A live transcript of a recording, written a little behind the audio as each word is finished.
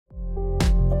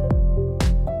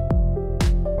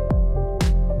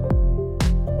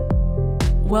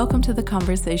Welcome to the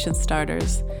Conversation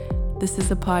Starters. This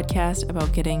is a podcast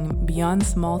about getting beyond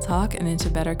small talk and into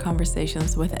better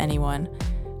conversations with anyone.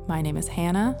 My name is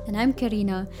Hannah. And I'm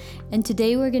Karina. And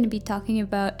today we're going to be talking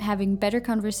about having better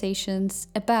conversations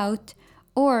about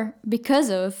or because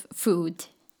of food.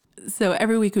 So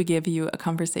every week we give you a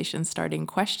conversation starting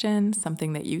question,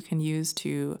 something that you can use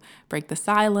to break the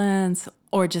silence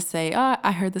or just say,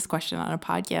 I heard this question on a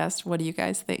podcast. What do you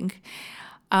guys think?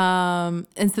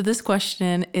 And so this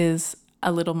question is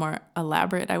a little more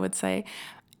elaborate, I would say.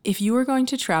 If you were going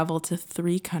to travel to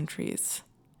 3 countries,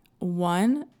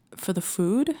 1 for the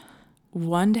food,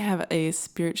 1 to have a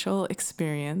spiritual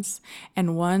experience,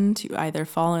 and 1 to either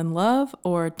fall in love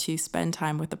or to spend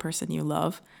time with the person you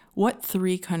love, what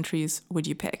 3 countries would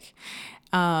you pick?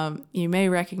 You may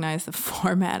recognize the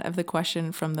format of the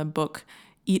question from the book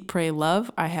Eat, Pray, Love.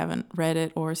 I haven't read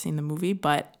it or seen the movie,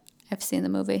 but I've seen the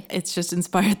movie. It's just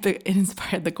inspired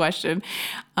the question.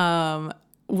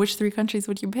 Which 3 countries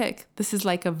would you pick? This is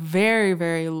like a very,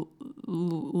 very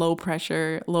low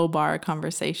pressure, low bar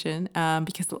conversation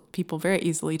because people very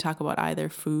easily talk about either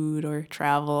food or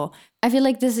travel. I feel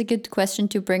like this is a good question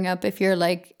to bring up if you're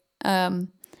like on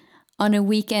a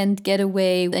weekend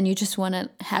getaway and you just want to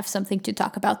have something to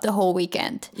talk about the whole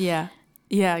weekend. Yeah,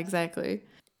 exactly.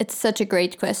 It's such a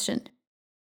great question.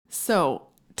 So,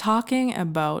 talking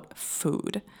about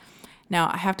food.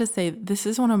 Now, I have to say, this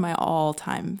is one of my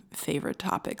all-time favorite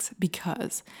topics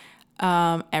because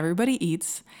everybody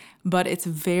eats, but it's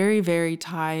very, very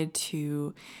tied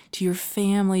to your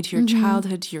family, to your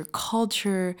childhood, to your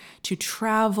culture, to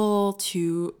travel,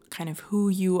 to kind of who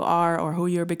you are or who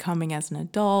you're becoming as an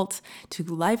adult, to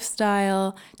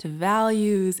lifestyle, to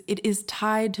values. It is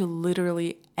tied to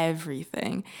literally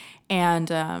everything.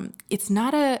 And it's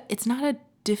not a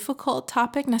difficult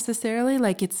topic necessarily.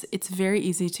 Like it's very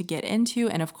easy to get into,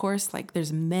 and of course, like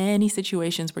there's many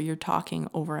situations where you're talking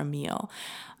over a meal,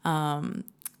 and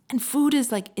food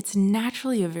is like it's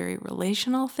naturally a very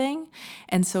relational thing,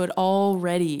 and so it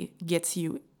already gets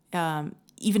you,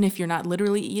 even if you're not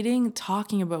literally eating,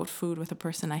 talking about food with a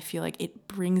person, I feel like it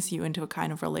brings you into a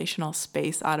kind of relational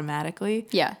space automatically.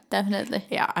 Yeah, definitely.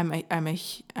 Yeah, I'm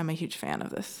a huge fan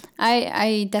of this.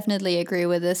 I definitely agree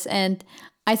with this, and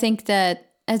I think that,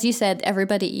 as you said,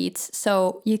 everybody eats.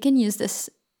 So you can use this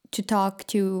to talk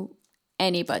to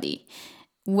anybody,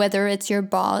 whether it's your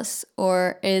boss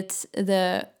or it's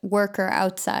the worker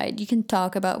outside. You can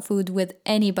talk about food with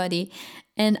anybody.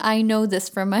 And I know this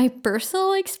from my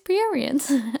personal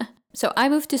experience. So I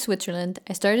moved to Switzerland.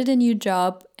 I started a new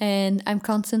job and I'm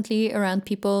constantly around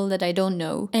people that I don't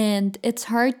know. And it's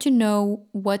hard to know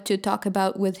what to talk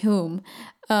about with whom,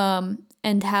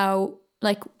 and how,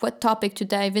 like what topic to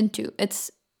dive into.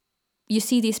 You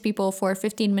see these people for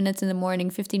 15 minutes in the morning,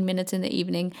 15 minutes in the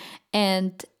evening,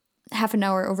 and half an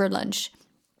hour over lunch.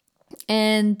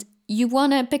 And you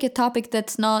want to pick a topic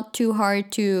that's not too hard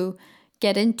to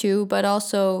get into, but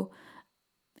also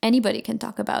anybody can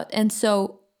talk about. And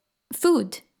so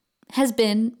food has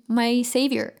been my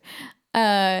savior.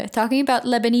 Talking about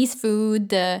Lebanese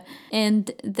food,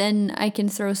 and then I can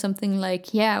throw something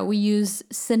like, yeah, we use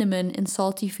cinnamon in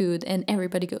salty food, and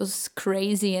everybody goes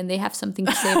crazy and they have something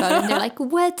to say about it. And they're like,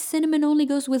 what? Cinnamon only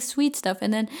goes with sweet stuff.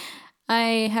 And then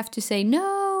I have to say,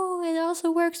 no, it also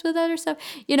works with other stuff.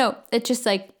 You know, it just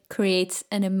like creates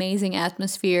an amazing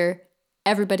atmosphere.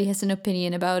 Everybody has an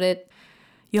opinion about it.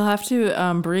 You'll have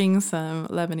to bring some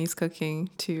Lebanese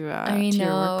cooking to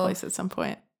your workplace at some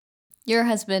point. Your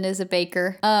husband is a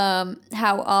baker.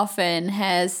 How often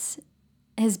has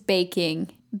his baking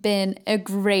been a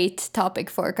great topic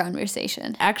for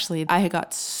conversation? Actually, I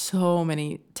got so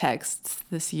many texts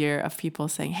this year of people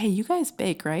saying, hey, you guys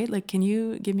bake, right? Like, can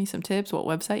you give me some tips what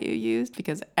website you used?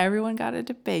 Because everyone got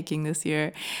into baking this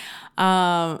year.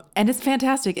 And it's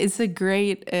fantastic. It's a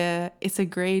great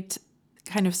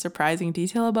kind of surprising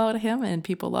detail about him, and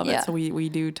people love it. So we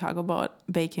do talk about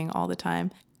baking all the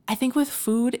time. I think with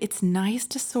food, it's nice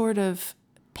to sort of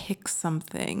pick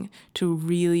something to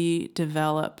really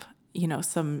develop,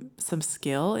 some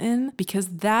skill in, because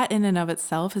that in and of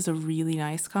itself is a really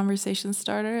nice conversation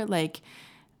starter. Like,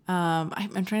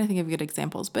 I'm trying to think of good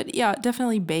examples, but yeah,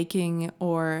 definitely baking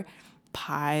or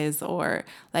pies or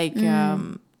like,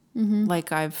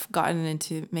 like I've gotten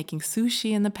into making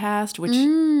sushi in the past, which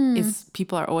is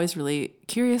people are always really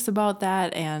curious about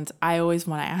that. And I always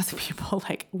want to ask people,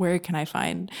 like, where can I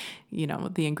find,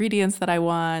 the ingredients that I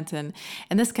want and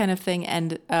this kind of thing.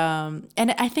 And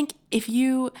I think if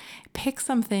you pick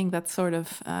something that's sort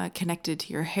of connected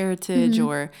to your heritage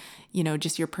or,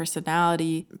 just your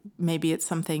personality, maybe it's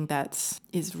something that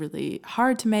is really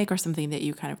hard to make or something that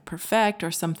you kind of perfect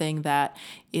or something that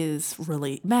is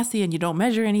really messy and you don't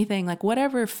measure anything, like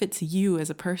whatever fits you as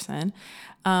a person.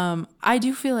 I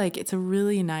do feel like it's a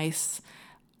really nice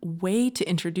way to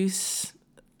introduce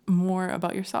more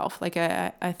about yourself. Like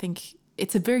I think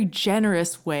it's a very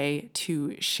generous way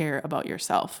to share about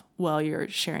yourself while you're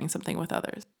sharing something with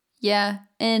others. Yeah,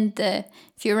 and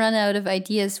if you run out of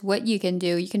ideas what you can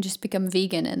do, you can just become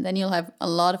vegan, and then you'll have a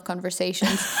lot of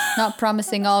conversations. Not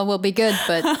promising all will be good,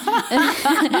 but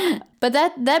but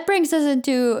that brings us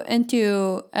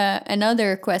into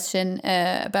another question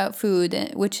about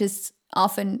food, which is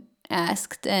often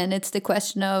asked, and it's the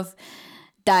question of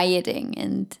dieting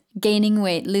and gaining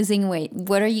weight, losing weight.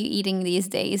 What are you eating these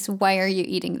days? Why are you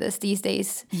eating this these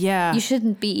days? Yeah. You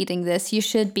shouldn't be eating this. You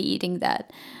should be eating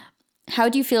that. How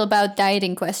do you feel about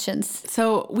dieting questions?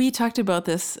 So we talked about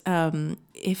this.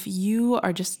 If you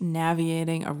are just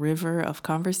navigating a river of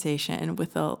conversation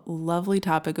with a lovely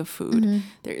topic of food,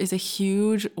 there is a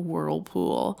huge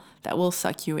whirlpool that will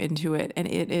suck you into it. And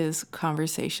it is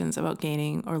conversations about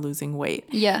gaining or losing weight.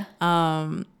 Yeah.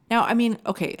 Now, I mean,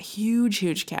 okay,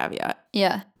 huge caveat.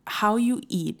 Yeah. How you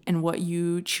eat and what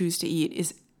you choose to eat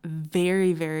is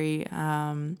very, very,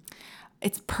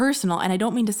 it's personal. And I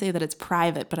don't mean to say that it's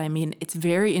private, but I mean, it's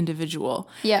very individual.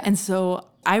 Yeah. And so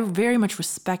I very much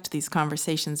respect these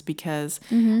conversations because,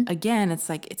 again, it's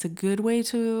like, it's a good way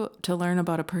to learn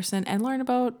about a person and learn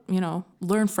about,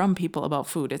 learn from people about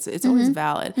food. It's always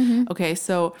valid. Okay.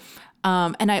 So,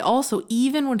 and I also,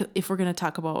 even if we're going to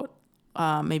talk about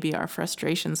maybe our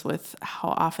frustrations with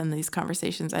how often these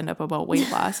conversations end up about weight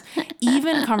loss,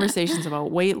 even conversations about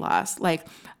weight loss, like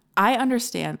I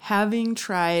understand having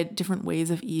tried different ways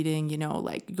of eating,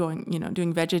 like going,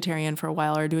 doing vegetarian for a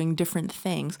while or doing different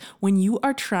things. When you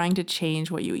are trying to change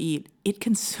what you eat, it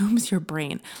consumes your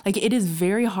brain. Like it is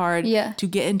very hard to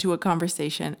get into a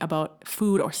conversation about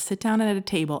food or sit down at a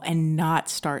table and not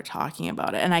start talking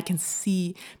about it. And I can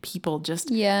see people just,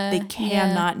 they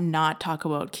cannot not talk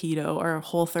about keto or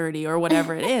Whole30 or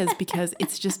whatever it is because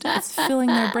it's filling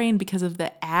their brain because of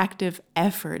the active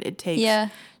effort it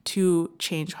takes to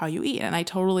change how you eat. And I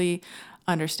totally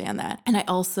understand that. And I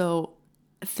also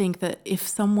think that if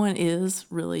someone is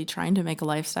really trying to make a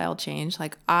lifestyle change,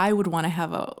 like I would want to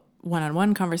have a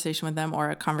one-on-one conversation with them or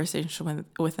a conversation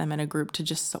with them in a group to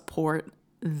just support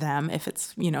them if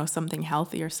it's, something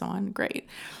healthy or so on. Great.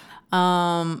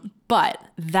 But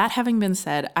that having been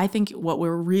said, I think what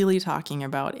we're really talking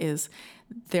about is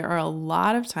there are a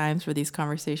lot of times where these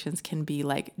conversations can be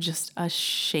like just a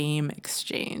shame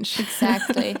exchange.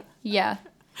 Exactly. Yeah.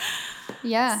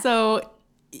 Yeah. So,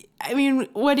 I mean,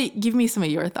 give me some of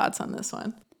your thoughts on this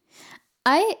one.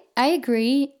 I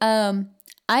agree.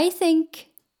 I think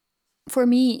for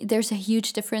me, there's a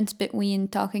huge difference between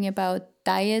talking about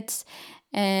diets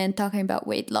and talking about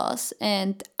weight loss.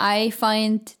 And I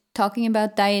find talking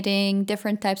about dieting,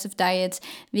 different types of diets,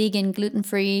 vegan,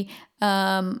 gluten-free,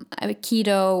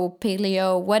 keto,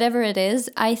 paleo, whatever it is,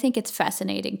 I think it's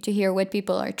fascinating to hear what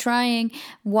people are trying,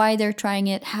 why they're trying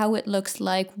it, how it looks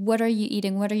like, what are you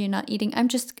eating, what are you not eating. I'm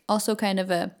just also kind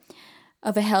of a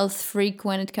health freak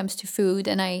when it comes to food,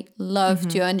 and I love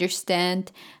to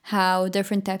understand how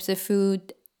different types of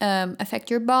food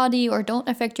affect your body or don't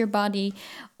affect your body,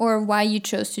 or why you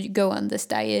chose to go on this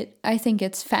diet. I think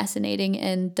it's fascinating,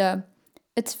 and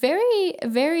it's very,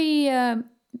 very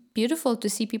beautiful to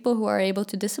see people who are able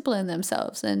to discipline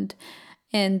themselves and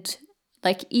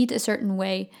like eat a certain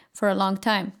way for a long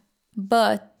time.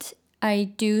 But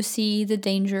I do see the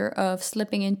danger of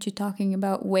slipping into talking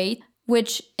about weight,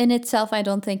 which in itself I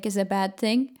don't think is a bad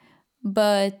thing.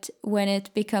 But when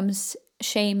it becomes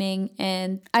shaming,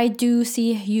 and I do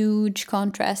see a huge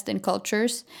contrast in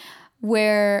cultures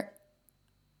where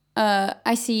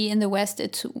I see in the West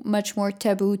it's much more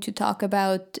taboo to talk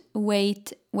about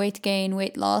weight gain,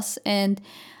 weight loss. And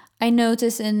I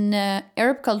notice in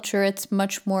Arab culture it's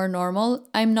much more normal.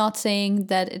 I'm not saying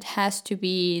that it has to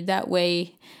be that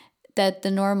way, that the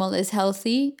normal is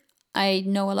healthy. I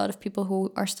know a lot of people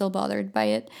who are still bothered by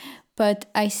it, but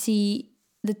I see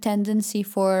the tendency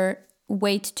for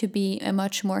weight to be a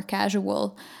much more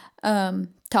casual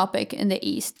topic in the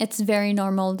East. It's very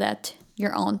normal that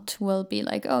your aunt will be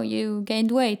like, oh, you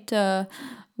gained weight.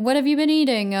 What have you been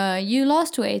eating? You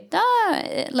lost weight.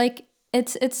 Like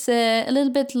it's a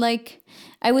little bit like,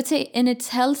 I would say in its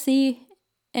healthy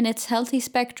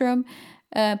spectrum,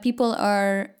 People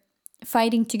are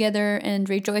fighting together and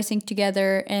rejoicing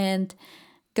together and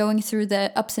going through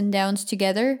the ups and downs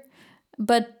together.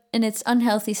 But in its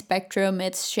unhealthy spectrum,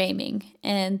 it's shaming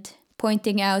and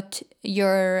pointing out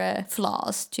your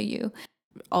flaws to you.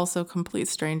 Also, complete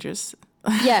strangers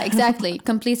Yeah, exactly.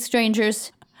 Complete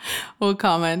strangers will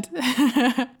comment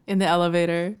in the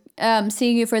elevator.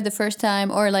 seeing you for the first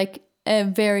time, or like a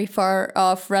very far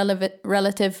off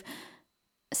relative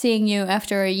seeing you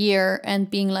after a year and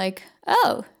being like,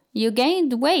 "Oh, you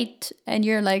gained weight," and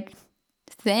you're like,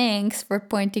 "Thanks for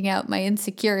pointing out my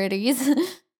insecurities."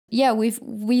 Yeah,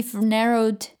 we've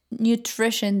narrowed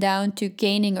nutrition down to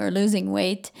gaining or losing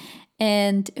weight,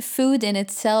 and food in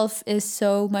itself is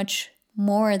so much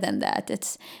more than that.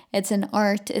 It's an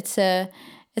art. It's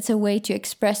a way to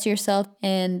express yourself,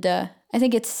 and I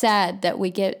think it's sad that we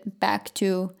get back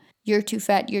to you're too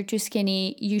fat, you're too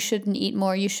skinny, you shouldn't eat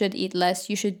more, you should eat less,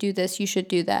 you should do this, you should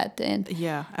do that, and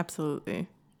Yeah, absolutely.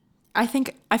 I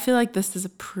feel like this is a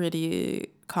pretty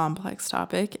complex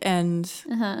topic, and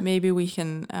maybe we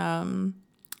can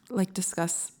like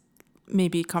discuss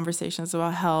maybe conversations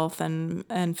about health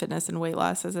and fitness and weight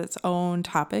loss as its own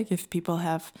topic if people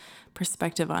have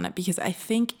perspective on it, because I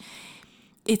think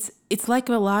it's like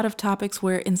a lot of topics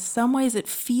where in some ways it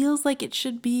feels like it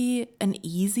should be an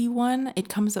easy one. It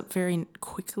comes up very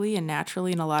quickly and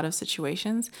naturally in a lot of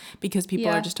situations because people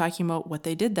Yeah. are just talking about what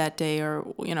they did that day, or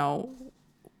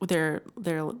their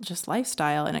just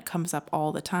lifestyle, and it comes up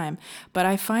all the time. But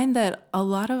I find that a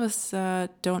lot of us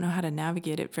don't know how to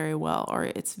navigate it very well, or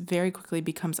it's very quickly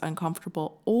becomes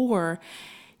uncomfortable, or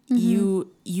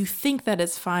you think that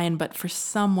it's fine, but for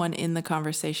someone in the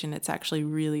conversation it's actually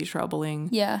really troubling.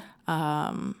 Yeah,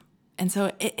 And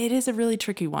so it is a really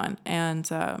tricky one, and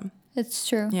it's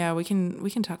true. yeah, we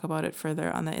can talk about it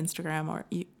further on the Instagram, or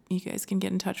you guys can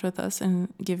get in touch with us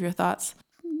and give your thoughts.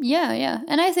 Yeah, yeah.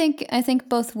 And I think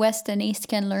both West and East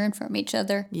can learn from each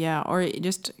other. Yeah, or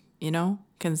just,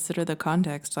 consider the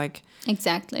context. Like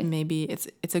Exactly. maybe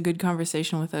it's a good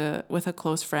conversation with a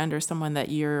close friend or someone that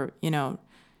you're,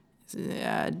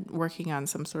 working on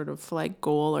some sort of like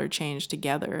goal or change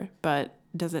together. But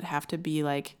does it have to be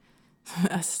like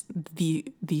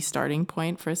the starting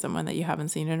point for someone that you haven't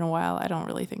seen in a while? I don't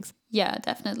really think so. Yeah,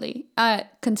 definitely.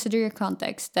 Consider your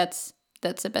context. That's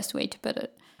the best way to put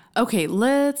it. Okay,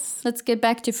 let's get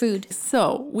back to food.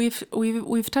 So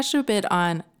we've touched a bit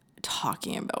on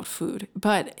talking about food,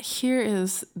 but here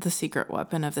is the secret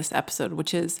weapon of this episode,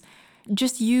 which is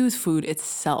just use food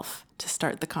itself to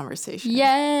start the conversation.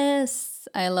 Yes,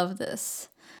 I love this.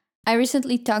 I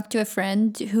recently talked to a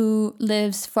friend who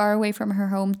lives far away from her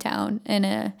hometown in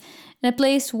a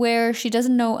place where she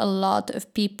doesn't know a lot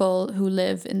of people who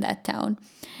live in that town.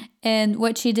 And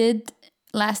what she did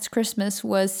last Christmas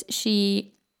was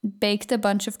she baked a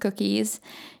bunch of cookies.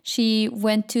 She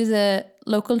went to the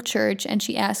local church and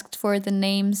she asked for the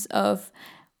names of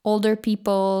older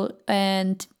people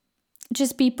and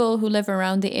just people who live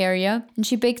around the area. And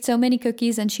she baked so many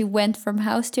cookies and she went from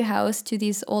house to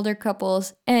these older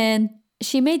couples, and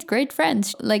she made great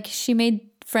friends. Like, she made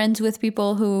friends with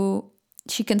people who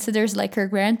she considers like her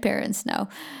grandparents now,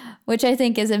 which I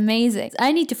think is amazing.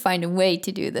 I need to find a way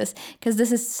to do this because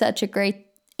this is such a great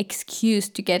excuse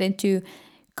to get into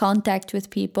contact with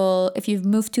people if you've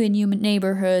moved to a new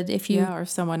neighborhood, or if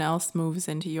someone else moves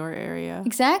into your area.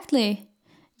 Exactly.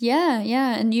 Yeah,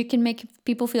 and you can make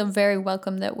people feel very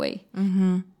welcome that way.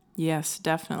 Yes,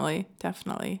 definitely.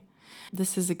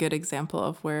 This is a good example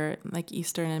of where like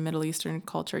Eastern and Middle Eastern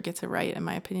culture gets it right, in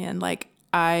my opinion. Like,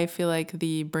 I feel like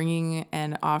the bringing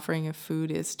and offering of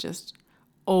food is just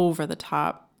over the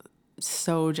top,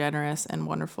 so generous and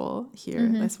wonderful here.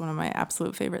 That's one of my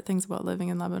absolute favorite things about living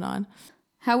in Lebanon.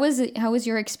 How was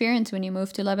your experience when you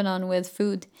moved to Lebanon with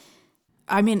food?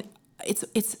 I mean,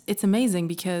 it's amazing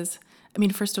because, I mean,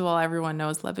 first of all, everyone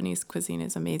knows Lebanese cuisine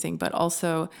is amazing, but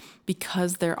also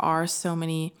because there are so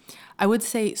many, I would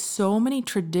say, so many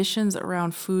traditions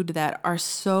around food that are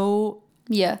so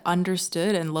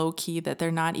understood and low key that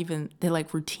they're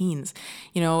like routines.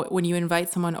 When you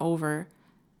invite someone over,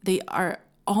 they are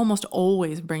almost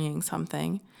always bringing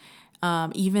something.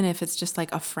 Even if it's just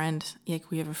like a friend. Like,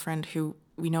 we have a friend who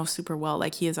we know super well.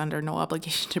 Like, he is under no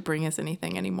obligation to bring us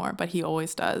anything anymore, but he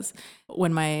always does.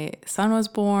 When my son was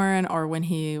born, or when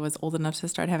he was old enough to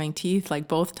start having teeth, like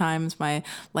both times my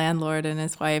landlord and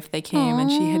his wife, they came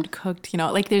and she had cooked,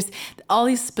 like there's all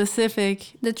these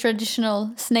specific... The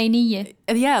traditional snijniye.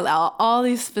 Yeah, all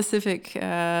these specific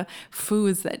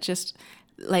foods that just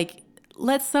like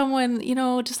let someone,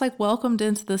 just like welcomed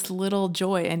into this little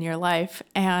joy in your life.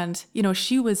 And,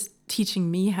 she was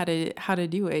teaching me how to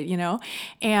do it, you know?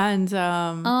 And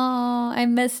Oh, I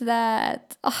miss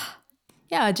that. Oh,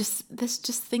 yeah,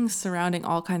 just things surrounding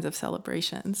all kinds of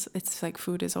celebrations. It's like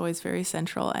food is always very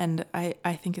central, and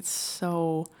I think it's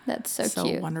that's so so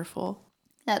cute. wonderful.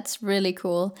 That's really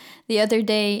cool. The other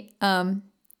day,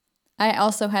 I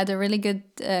also had a really good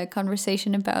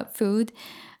conversation about food.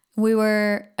 We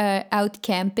were out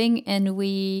camping and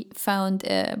we found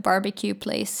a barbecue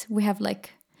place. We have like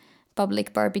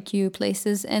public barbecue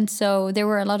places. And so there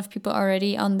were a lot of people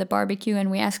already on the barbecue, and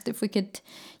we asked if we could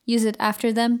use it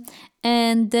after them.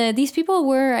 And these people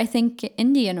were, I think,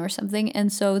 Indian or something.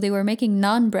 And so they were making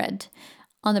naan bread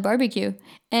on the barbecue.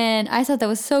 And I thought that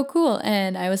was so cool.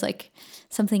 And I was like,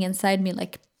 something inside me,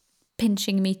 like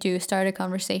pinching me to start a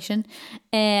conversation.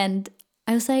 And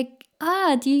I was like,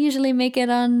 do you usually make it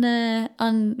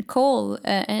on coal?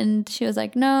 And she was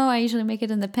like, no, I usually make it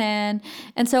in the pan.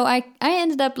 And so I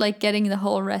ended up like getting the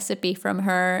whole recipe from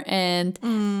her. And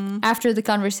after the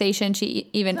conversation,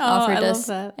 she even Oh, offered I love us.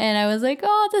 that. And I was like,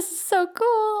 oh, this is so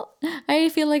cool. I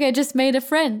feel like I just made a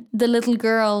friend. The little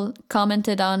girl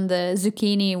commented on the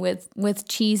zucchini with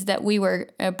cheese that we were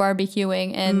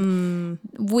barbecuing. And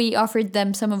we offered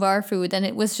them some of our food. And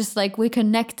it was just like we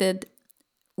connected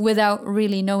without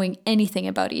really knowing anything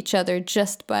about each other,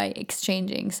 just by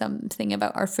exchanging something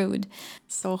about our food.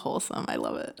 So wholesome. I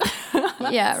love it.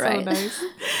 Yeah, So right. nice.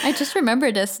 I just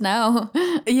remember this now.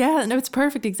 Yeah, no, it's a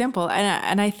perfect example.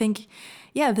 And I think,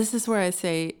 yeah, this is where I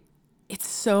say it's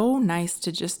so nice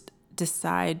to just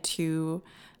decide to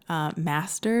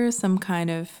master some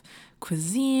kind of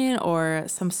cuisine or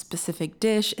some specific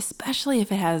dish, especially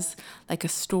if it has like a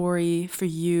story for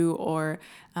you, or,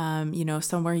 you know,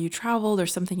 somewhere you traveled or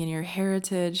something in your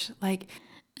heritage. Like,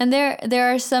 And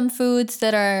there are some foods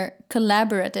that are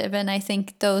collaborative, and I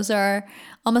think those are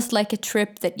almost like a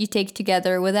trip that you take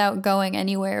together without going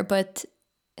anywhere, but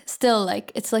still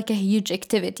like it's like a huge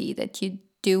activity that you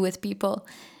do with people.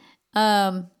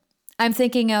 I'm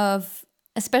thinking of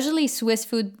especially Swiss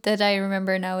food that I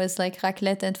remember now is like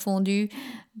raclette and fondue,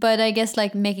 but I guess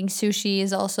like making sushi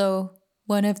is also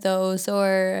one of those,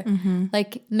 or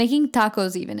like making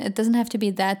tacos even. It doesn't have to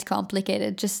be that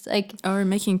complicated. Just like, or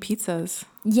making pizzas.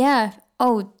 yeah.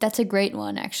 Oh, that's a great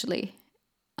one actually.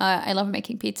 I love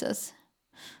making pizzas.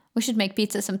 We should make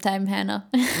pizza sometime, Hannah.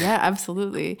 Yeah,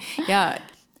 absolutely. Yeah,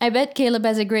 I bet Caleb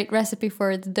has a great recipe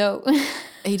for the dough.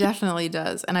 he definitely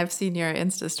does. And I've seen your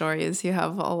Insta stories. You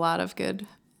have a lot of good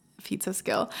pizza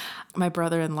skill. My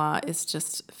brother-in-law is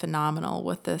just phenomenal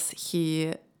with this.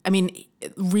 I mean,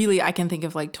 really, I can think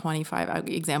of like 25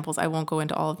 examples. I won't go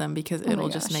into all of them because it'll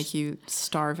just gosh. make you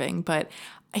starving. But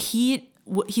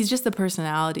he's just the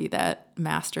personality that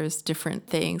masters different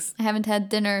things. I haven't had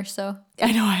dinner, so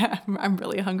I know I'm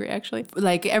really hungry actually.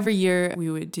 Like every year we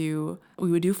would do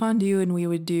fondue, and we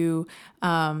would do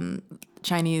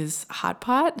Chinese hot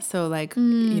pot. So like,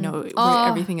 you know, where Oh.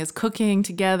 everything is cooking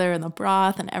together and the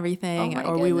broth and everything. Oh my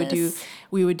Or goodness.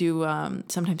 we would do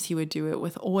sometimes he would do it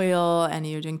with oil, and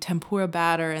you're doing tempura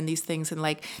batter and these things, and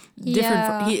like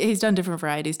different, Yeah. he's done different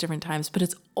varieties, different times, but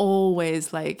it's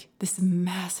always like this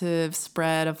massive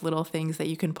spread of little things that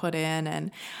you can put in.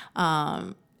 And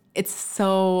it's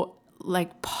so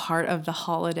like part of the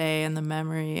holiday and the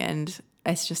memory, and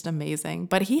it's just amazing.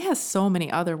 But he has so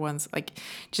many other ones, like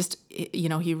just, you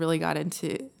know, he really got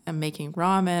into making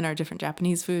ramen or different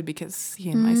Japanese food because he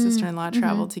and my sister-in-law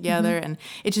traveled together, and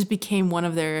it just became one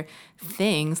of their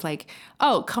things, like,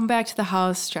 oh, come back to the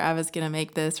house, Trav is gonna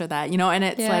make this or that, you know. And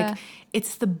it's Yeah. like,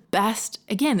 it's the best,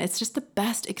 again, it's just the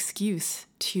best excuse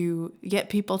to get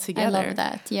people together. I love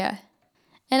that. Yeah.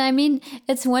 And I mean,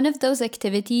 it's one of those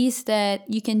activities that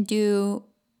you can do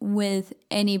with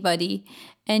anybody.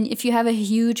 And if you have a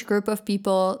huge group of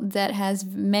people that has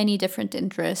many different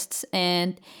interests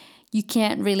and you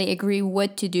can't really agree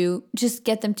what to do, just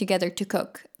get them together to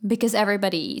cook, because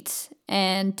everybody eats.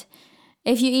 And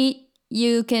if you eat,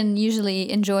 you can usually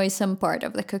enjoy some part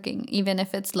of the cooking, even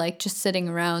if it's like just sitting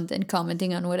around and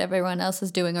commenting on what everyone else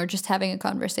is doing, or just having a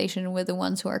conversation with the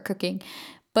ones who are cooking.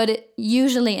 But it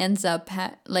usually ends up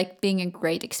like being a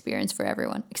great experience for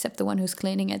everyone, except the one who's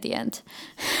cleaning at the end.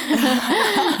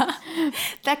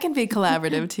 That can be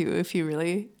collaborative too if you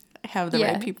really have the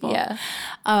right people. Yeah.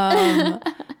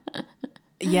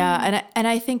 Yeah, and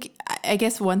I think, I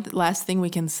guess one last thing we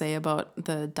can say about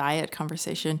the diet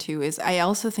conversation too is I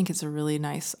also think it's a really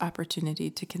nice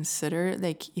opportunity to consider,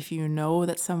 like, if you know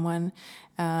that someone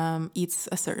eats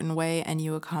a certain way and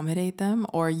you accommodate them,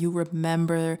 or you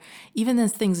remember even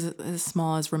things as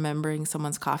small as remembering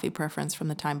someone's coffee preference from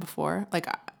the time before. Like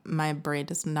my brain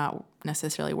does not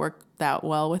necessarily work that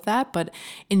well with that. But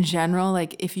in general,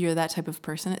 like if you're that type of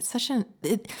person,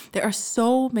 there are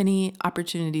so many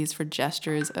opportunities for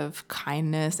gestures of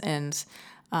kindness and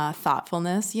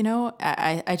thoughtfulness.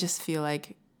 I just feel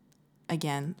like,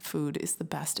 again, food is the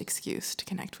best excuse to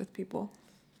connect with people.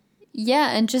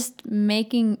 Yeah, and just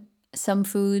making some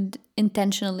food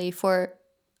intentionally for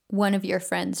one of your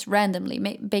friends randomly,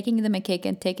 baking them a cake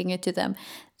and taking it to them,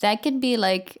 that can be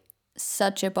like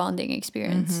such a bonding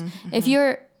experience. If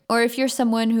you're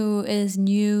someone who is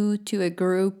new to a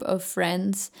group of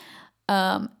friends,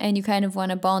 and you kind of want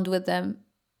to bond with them,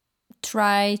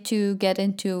 try to get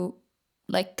into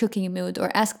like cooking mood, or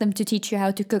ask them to teach you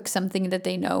how to cook something that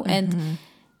they know, and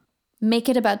make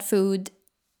it about food.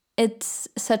 It's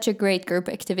such a great group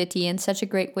activity and such a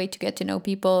great way to get to know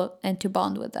people and to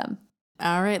bond with them.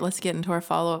 All right, let's get into our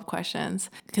follow-up questions.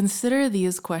 Consider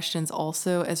these questions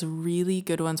also as really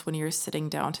good ones when you're sitting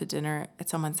down to dinner at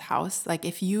someone's house. Like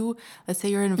if let's say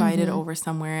you're invited over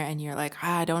somewhere and you're like,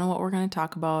 I don't know what we're going to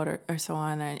talk about, or so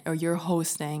on, or you're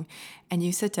hosting and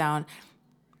you sit down,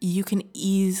 you can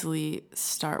easily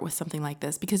start with something like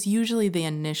this, because usually the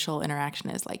initial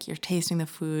interaction is like you're tasting the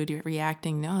food, you're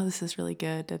reacting, no, this is really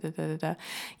good, da, da, da, da, da.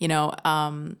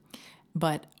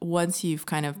 But once you've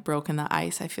kind of broken the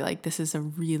ice, I feel like this is a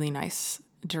really nice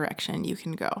direction you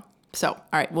can go. So, all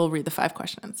right, we'll read the 5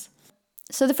 questions.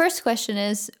 So the first question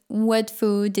is, what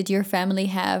food did your family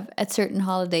have at certain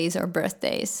holidays or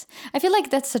birthdays? I feel like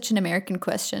that's such an American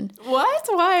question. What?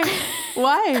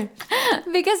 Why?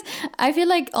 Because I feel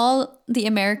like all the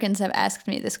Americans have asked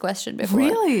me this question before.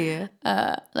 Really?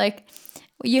 Like,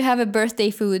 you have a birthday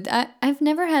food. I've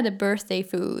never had a birthday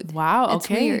food. Wow. It's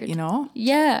okay. Weird.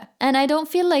 Yeah. And I don't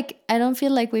feel like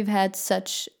we've had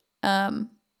such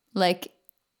like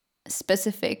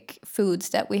specific foods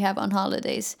that we have on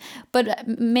holidays. But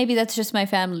maybe that's just my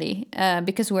family,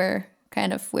 because we're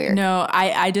kind of weird. No,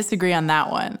 I disagree on that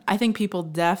one. I think people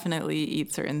definitely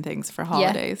eat certain things for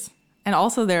holidays. Yeah. And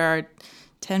also there are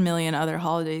 10 million other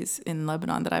holidays in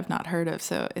Lebanon that I've not heard of,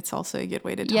 so it's also a good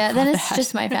way to talk about then that. It's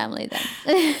just my family then.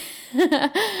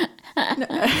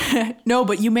 No,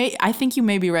 but I think you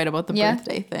may be right about the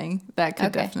birthday thing. That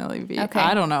could definitely be. Okay.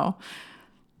 I don't know.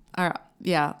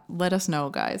 Yeah, let us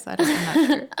know, guys. I'm not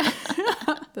sure.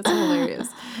 That's hilarious.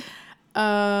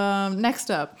 Next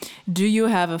up, do you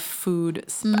have a food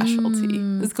specialty?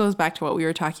 This goes back to what we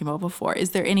were talking about before.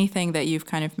 Is there anything that you've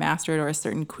kind of mastered, or a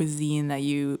certain cuisine that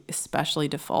you especially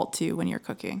default to when you're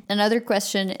cooking? Another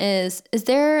question is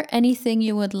there anything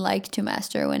you would like to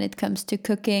master when it comes to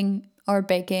cooking or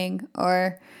baking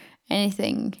or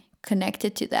anything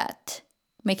connected to that,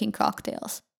 making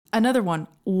cocktails? Another one,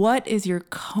 what is your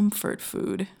comfort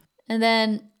food? And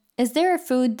then, is there a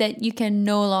food that you can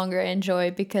no longer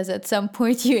enjoy because at some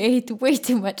point you ate way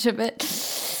too much of it?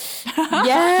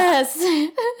 Yes!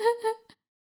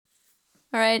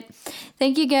 All right.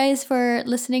 Thank you guys for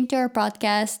listening to our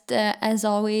podcast. As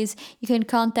always, you can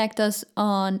contact us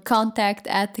on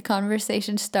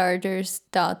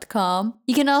contact@theconversationstarters.com.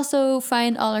 You can also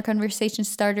find all our conversation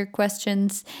starter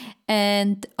questions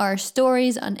and our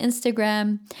stories on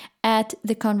Instagram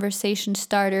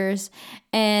 @theconversationstarters.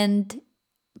 And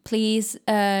please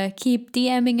keep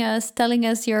DMing us, telling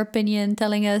us your opinion,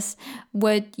 telling us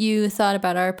what you thought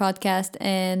about our podcast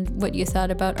and what you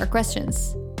thought about our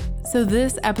questions. So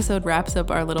this episode wraps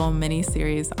up our little mini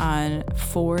series on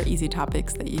 4 easy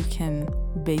topics that you can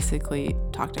basically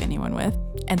talk to anyone with.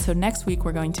 And so next week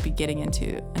we're going to be getting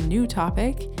into a new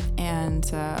topic, and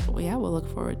we'll look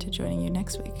forward to joining you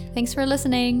next week. Thanks for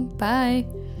listening. Bye.